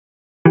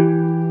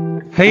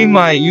Hey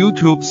my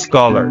YouTube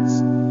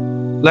scholars!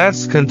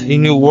 Let's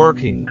continue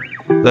working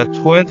the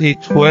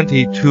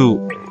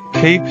 2022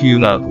 CAPE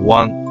Unit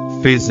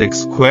 1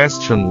 Physics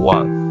Question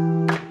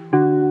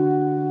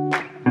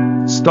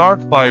 1.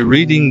 Start by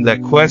reading the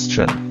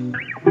question,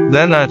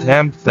 then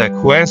attempt the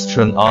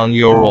question on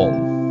your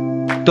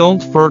own.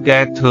 Don't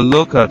forget to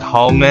look at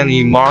how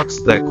many marks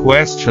the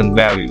question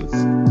values.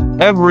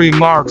 Every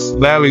marks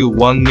value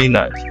 1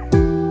 minute.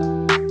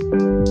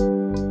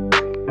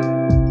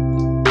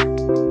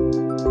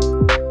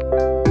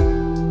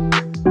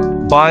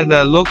 By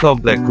the look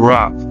of the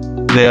graph,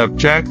 the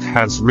object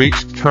has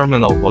reached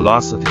terminal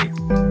velocity.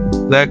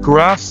 The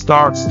graph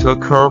starts to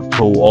curve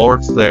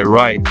towards the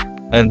right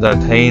and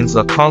attains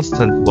a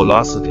constant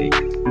velocity.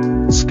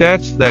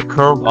 Sketch the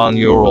curve on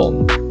your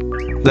own.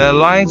 The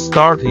line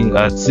starting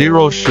at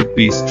 0 should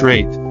be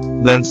straight,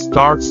 then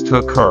starts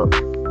to curve.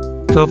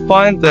 To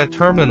find the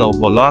terminal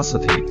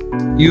velocity,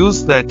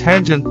 use the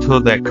tangent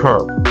to the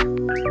curve.